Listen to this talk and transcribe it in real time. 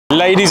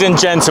Ladies and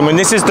gentlemen,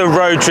 this is the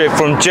road trip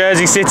from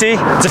Jersey City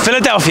to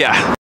Philadelphia.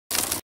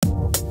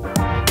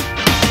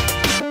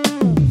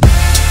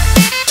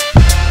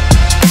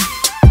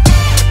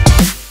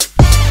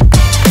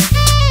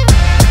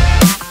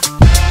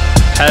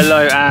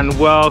 Hello and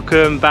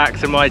welcome back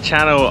to my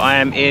channel. I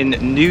am in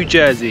New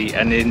Jersey,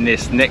 and in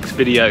this next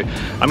video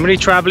I'm going to be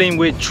traveling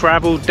with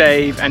Travel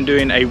Dave and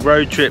doing a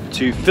road trip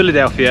to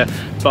Philadelphia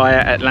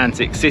via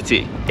Atlantic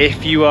City.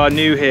 If you are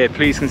new here,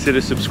 please consider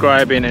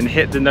subscribing and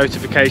hit the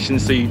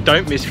notifications so you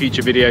don't miss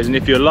future videos, and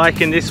if you're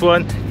liking this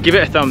one, give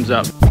it a thumbs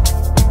up.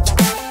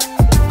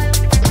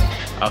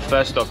 Our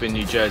first stop in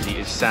New Jersey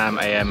is Sam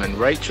AM, and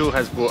Rachel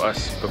has brought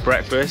us for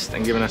breakfast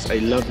and given us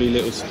a lovely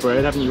little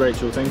spread, haven't you,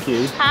 Rachel? Thank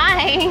you.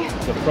 Hi.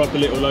 It's a proper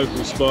little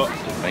local spot.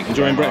 Thank you.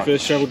 Enjoying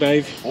breakfast, Travel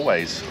Dave?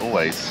 Always,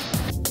 always.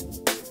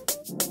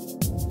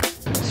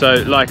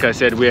 So, like I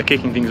said, we are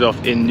kicking things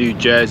off in New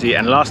Jersey,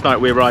 and last night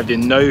we arrived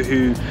in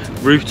NoHu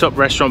Rooftop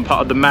restaurant,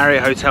 part of the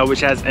Marriott Hotel,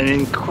 which has an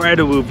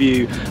incredible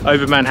view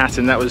over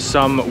Manhattan. That was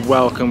some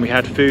welcome. We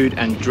had food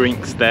and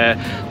drinks there.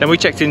 Then we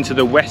checked into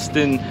the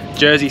Western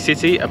Jersey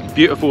City, a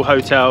beautiful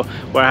hotel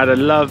where I had a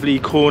lovely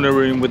corner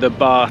room with a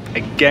bath,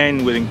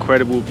 again with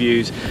incredible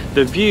views.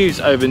 The views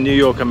over New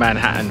York and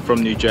Manhattan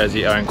from New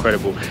Jersey are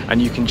incredible,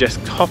 and you can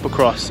just hop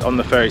across on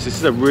the ferries. This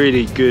is a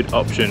really good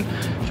option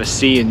for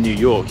seeing New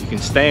York. You can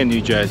stay in New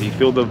Jersey,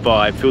 feel the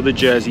vibe, feel the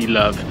Jersey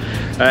love.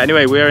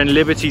 Anyway, we are in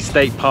Liberty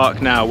State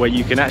Park now, where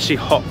you can actually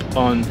hop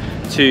on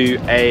to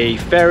a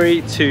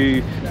ferry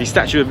to the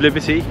Statue of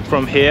Liberty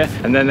from here,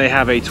 and then they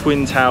have a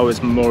Twin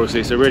Towers memorial. So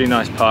it's a really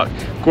nice park.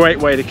 Great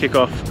way to kick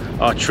off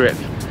our trip,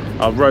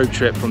 our road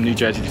trip from New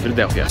Jersey to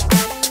Philadelphia.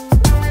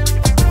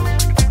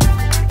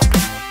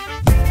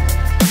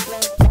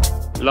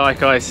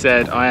 Like I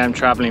said, I am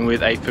traveling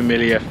with a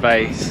familiar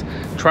face.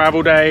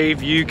 Travel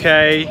Dave,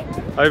 UK,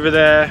 over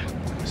there.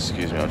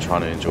 Excuse me, I'm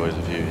trying to enjoy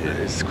the view here.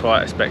 It's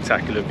quite a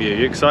spectacular view.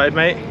 You excited,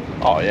 mate?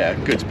 Oh yeah,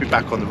 good to be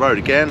back on the road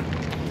again.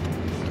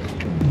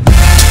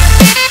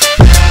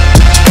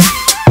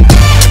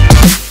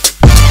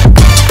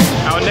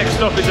 Our next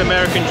stop is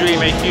American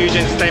Dream, a huge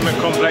entertainment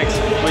complex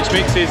which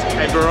mixes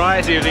a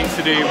variety of things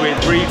to do with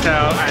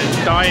retail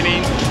and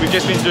dining. We've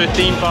just been to a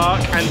theme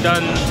park and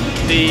done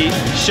the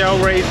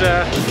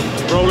Shellraiser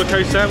roller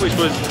coaster, which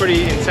was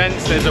pretty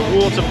intense. There's a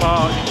water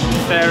park,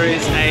 there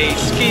is a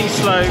ski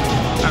slope,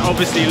 and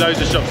obviously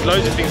loads of shops,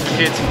 loads of things for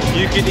kids.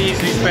 You could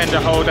easily spend a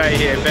whole day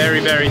here.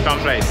 Very, very fun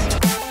place.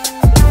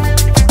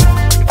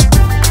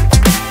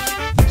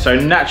 So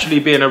naturally,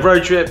 being a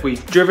road trip,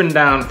 we've driven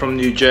down from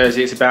New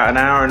Jersey. It's about an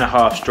hour and a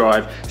half's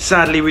drive.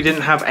 Sadly, we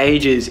didn't have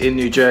ages in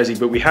New Jersey,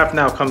 but we have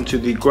now come to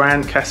the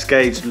Grand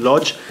Cascades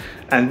Lodge,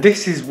 and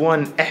this is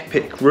one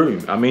epic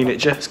room. I mean, it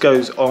just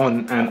goes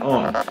on and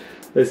on.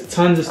 There's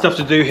tons of stuff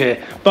to do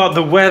here, but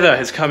the weather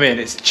has come in.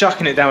 It's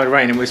chucking it down with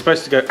rain, and we're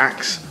supposed to go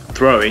axe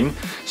throwing.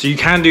 So you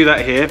can do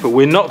that here, but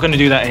we're not going to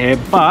do that here.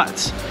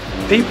 But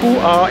people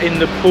are in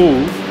the pool.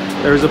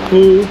 There is a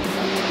pool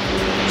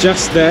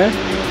just there,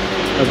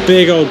 a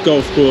big old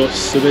golf course.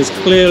 So there's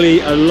clearly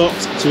a lot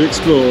to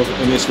explore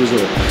in this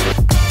resort.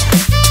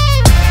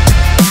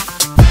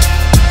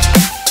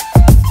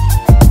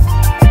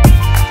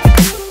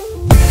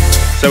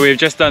 So we've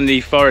just done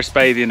the forest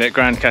bathing at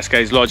Grand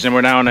Cascades Lodge, and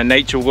we're now on a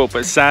nature walk,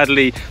 but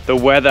sadly the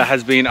weather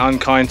has been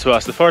unkind to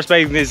us. The forest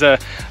bathing is a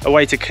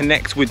way to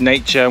connect with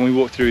nature, and we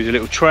walk through the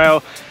little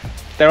trail.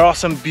 There are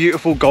some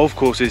beautiful golf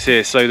courses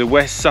here. So the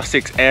West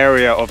Sussex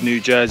area of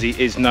New Jersey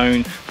is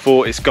known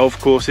for its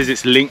golf courses,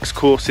 its links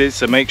courses,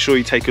 so make sure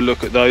you take a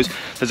look at those.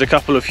 There's a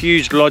couple of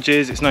huge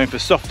lodges. It's known for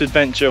soft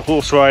adventure,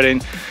 horse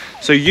riding.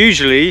 So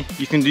usually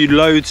you can do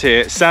loads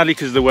here. Sadly,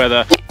 because of the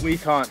weather, we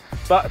can't.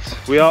 But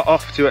we are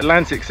off to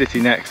Atlantic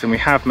City next, and we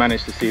have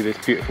managed to see this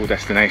beautiful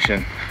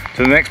destination.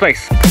 To the next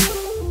place.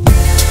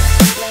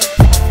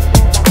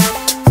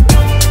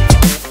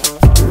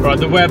 Right,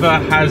 the weather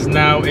has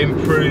now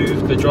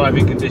improved. The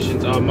driving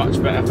conditions are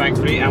much better,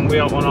 thankfully, and we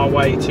are on our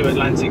way to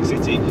Atlantic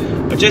City.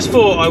 I just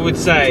thought I would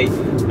say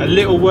a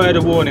little word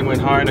of warning when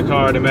hiring a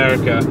car in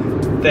America.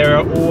 There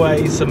are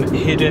always some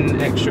hidden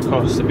extra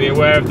costs, so be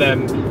aware of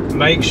them.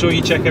 Make sure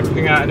you check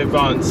everything out in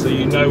advance so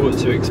you know what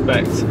to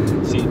expect,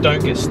 so you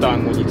don't get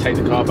stung when you take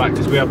the car back,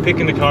 because we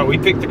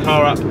picked the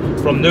car up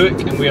from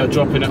Newark and we are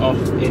dropping it off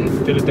in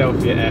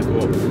Philadelphia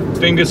Airport.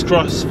 Fingers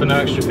crossed for no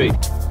extra fee.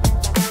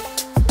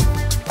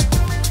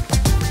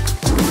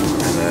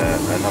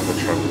 And another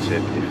travel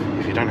tip,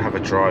 if you don't have a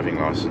driving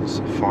license,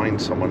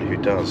 find someone who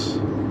does.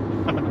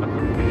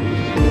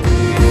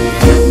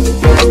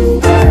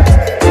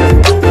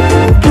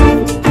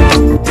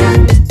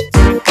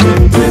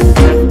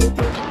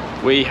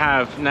 We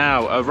have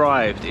now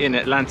arrived in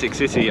Atlantic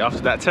City after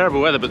that terrible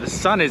weather, but the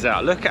sun is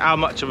out. Look at how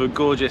much of a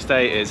gorgeous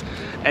day it is.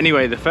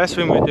 Anyway, the first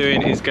thing we're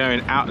doing is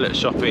going outlet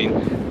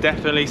shopping.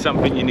 Definitely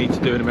something you need to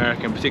do in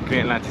America, and particularly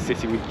in Atlantic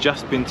City. We've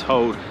just been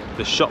told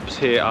the shops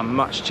here are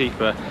much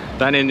cheaper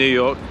than in New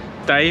York.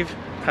 Dave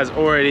has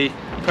already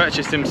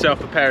purchased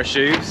himself a pair of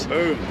shoes.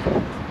 Boom.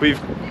 We've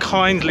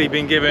kindly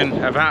been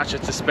given a voucher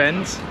to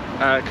spend,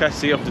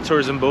 courtesy of the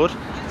tourism board.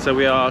 So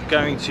we are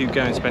going to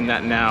go and spend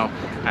that now,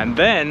 and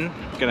then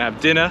we're gonna have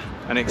dinner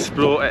and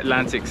explore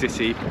Atlantic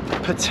City,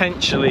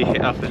 potentially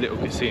hit up a little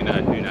casino,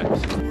 who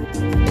knows.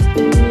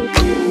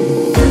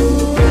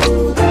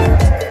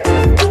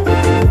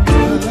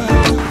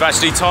 We've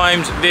actually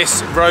timed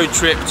this road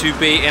trip to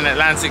be in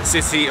Atlantic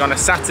City on a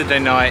Saturday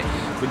night.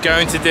 We're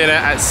going to dinner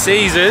at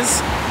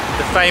Caesars,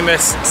 the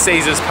famous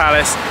Caesars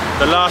Palace.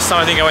 The last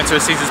time I think I went to a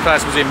Caesars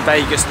Palace was in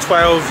Vegas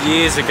 12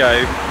 years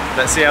ago.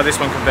 Let's see how this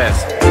one compares.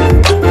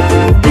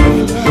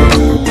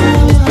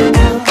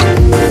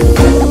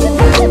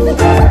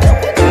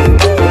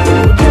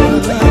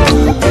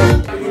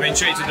 We've been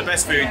treated to the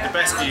best food, the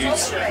best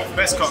views, the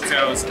best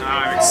cocktails, and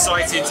I'm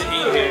excited to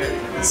eat here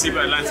and see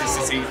what Atlantic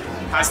City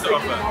has to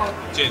offer.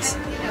 Cheers.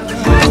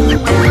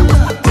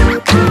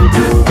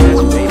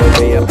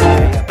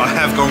 I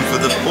have gone for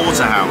the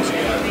Porterhouse,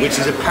 which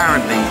is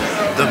apparently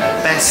the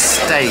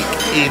best steak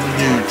in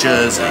New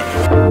Jersey.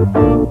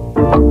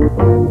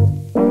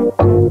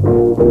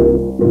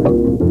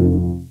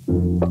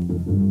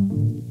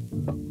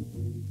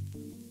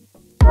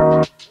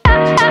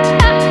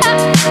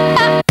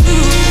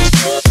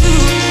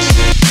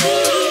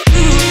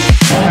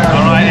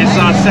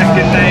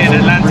 Second day in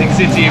Atlantic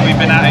City, and we've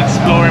been out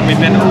exploring. We've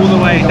been all the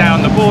way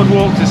down the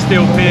Boardwalk to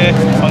Pier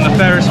on the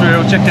Ferris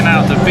wheel, checking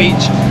out the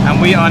beach, and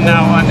we are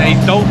now on a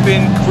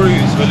dolphin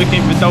cruise. We're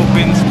looking for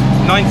dolphins,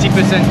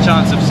 90%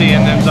 chance of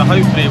seeing them, so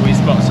hopefully we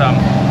spot some.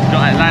 We've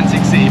got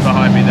Atlantic City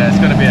behind me there.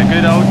 It's going to be a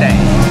good old day.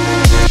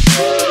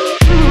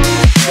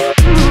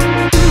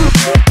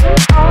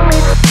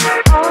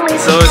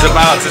 So I was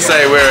about to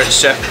say we're at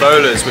Chef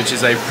Bowler's, which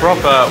is a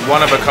proper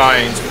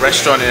one-of-a-kind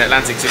restaurant in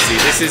Atlantic City.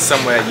 This is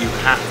somewhere you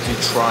have to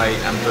try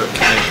and book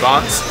in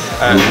advance.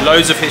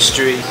 Loads of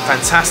history,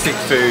 fantastic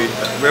food,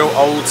 real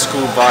old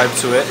school vibe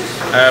to it.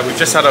 We've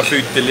just had our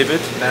food delivered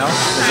now.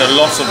 There's a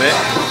lot of it.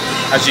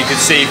 As you can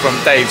see from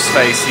Dave's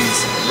face,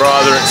 he's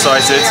rather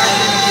excited.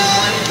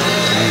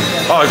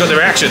 Oh, I got the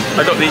reaction.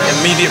 I got the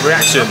immediate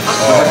reaction.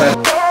 Oh.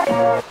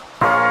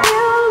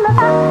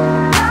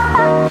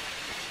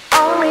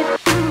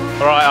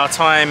 Alright, our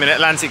time in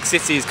Atlantic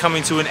City is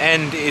coming to an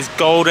end. It is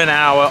golden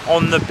hour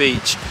on the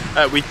beach.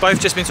 We've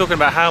both just been talking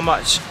about how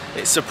much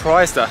it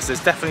surprised us.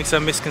 There's definitely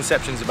some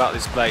misconceptions about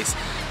this place.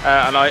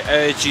 And I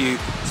urge you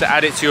to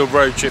add it to your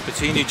road trip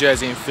between New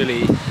Jersey and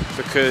Philly,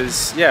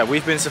 because yeah,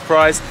 we've been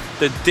surprised.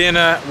 The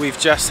dinner, we've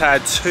just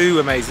had two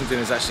amazing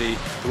dinners actually.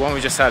 The one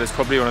we just had is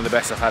probably one of the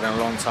best I've had in a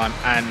long time,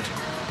 and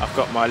I've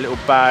got my little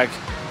bag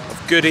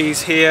of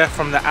goodies here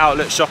from the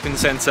outlet shopping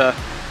centre.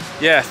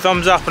 Yeah,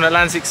 thumbs up on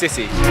Atlantic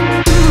City.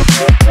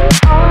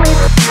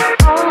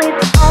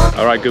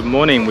 Alright, good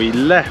morning. We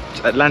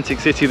left Atlantic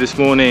City this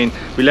morning.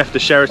 We left the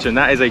Sheraton.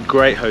 That is a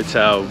great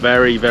hotel,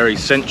 very, very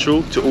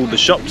central to all the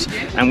shops.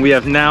 And we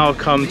have now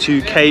come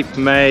to Cape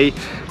May,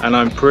 and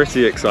I'm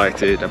pretty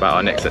excited about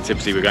our next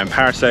activity. We're going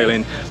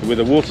parasailing with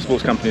a water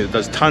sports company that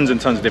does tons and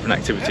tons of different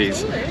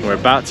activities. We're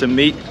about to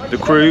meet the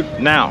crew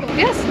now.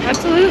 Yes,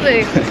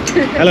 absolutely.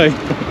 Hello.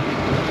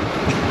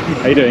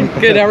 How you doing?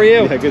 Good, how are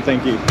you? Yeah, good,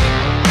 thank you.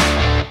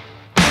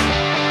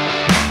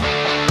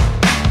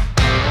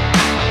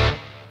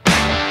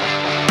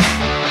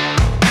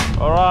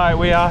 Alright,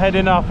 we are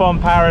heading up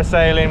on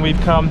parasailing. We've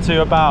come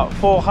to about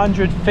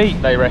 400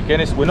 feet, they reckon.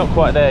 We're not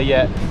quite there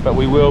yet, but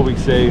we will be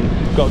soon.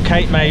 Got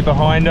Cape May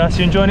behind us.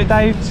 You enjoying it,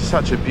 Dave? It's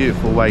such a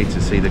beautiful way to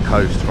see the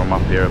coast from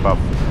up here above.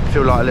 I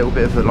feel like a little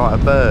bit of like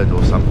a bird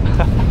or something.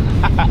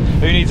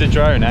 Who needs a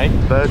drone, eh?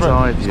 Bird's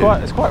eye view.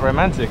 It's quite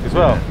romantic as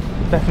well.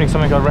 Yeah. Definitely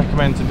something I'd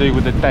recommend to do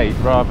with a date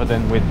rather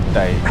than with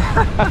Dave.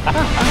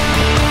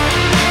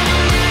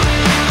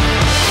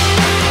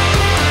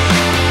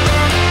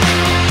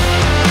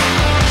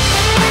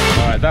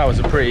 That was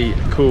a pretty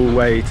cool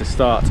way to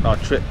start our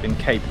trip in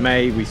Cape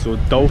May. We saw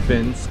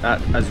dolphins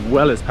as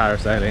well as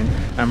parasailing,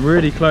 and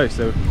really close,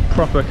 so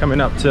proper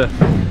coming up to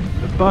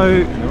the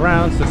boat and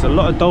around. So there's a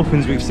lot of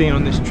dolphins we've seen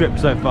on this trip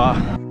so far.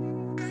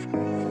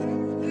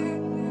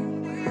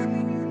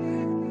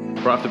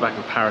 Right off the back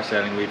of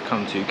parasailing, we've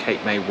come to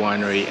Cape May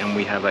Winery, and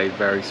we have a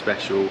very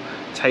special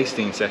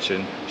tasting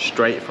session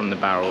straight from the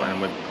barrel,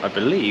 and I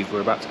believe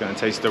we're about to go and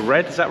taste the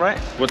red. Is that right?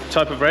 What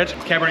type of red?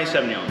 Cabernet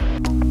Sauvignon.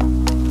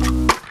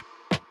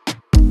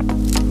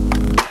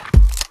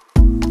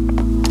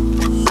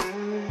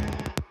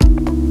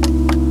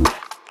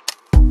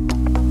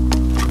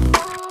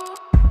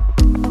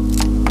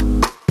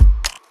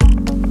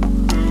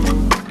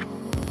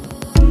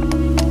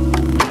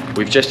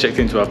 We've just checked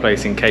into our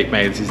place in Cape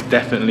May. This is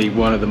definitely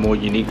one of the more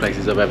unique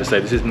places I've ever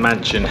stayed. This is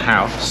Mansion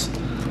House.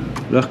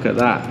 Look at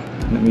that.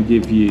 Let me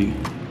give you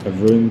a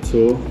room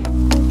tour.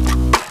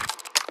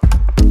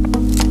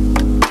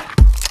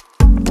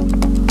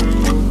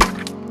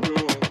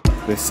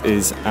 This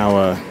is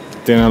our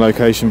dinner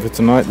location for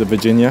tonight, the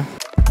Virginia.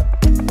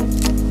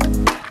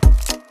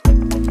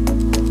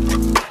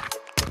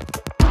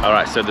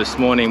 Alright, so this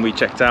morning we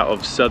checked out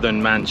of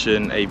Southern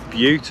Mansion, a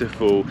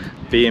beautiful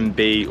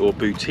B&B or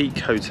boutique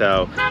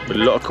hotel with a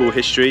lot of cool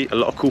history, a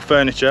lot of cool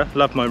furniture.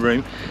 Love my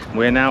room.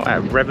 We're now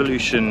at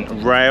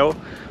Revolution Rail.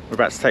 We're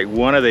about to take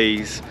one of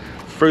these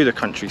through the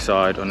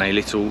countryside on a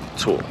little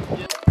tour.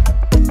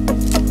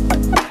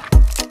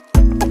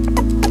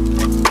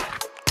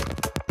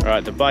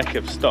 Alright, the bike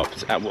have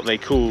stopped at what they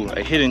call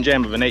a hidden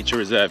gem of a nature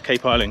reserve,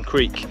 Cape Island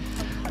Creek.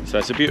 So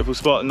it's a beautiful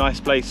spot, a nice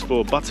place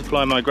for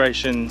butterfly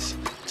migrations,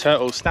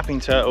 turtles,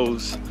 snapping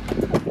turtles.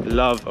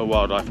 Love a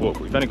wildlife walk.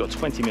 We've only got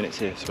 20 minutes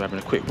here, so we're having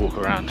a quick walk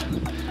around.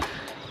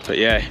 But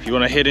yeah, if you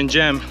want a hidden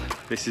gem,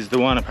 this is the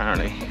one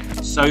apparently.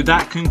 So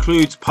that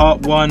concludes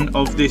part 1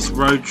 of this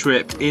road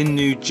trip in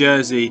New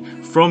Jersey.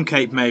 From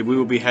Cape May, we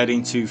will be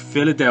heading to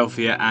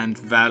Philadelphia and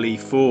Valley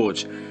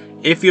Forge.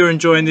 If you're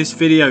enjoying this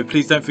video,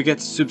 please don't forget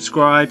to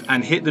subscribe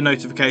and hit the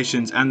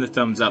notifications and the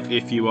thumbs up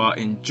if you are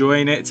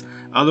enjoying it.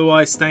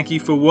 Otherwise, thank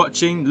you for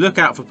watching. Look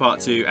out for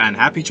part 2 and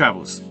happy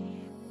travels.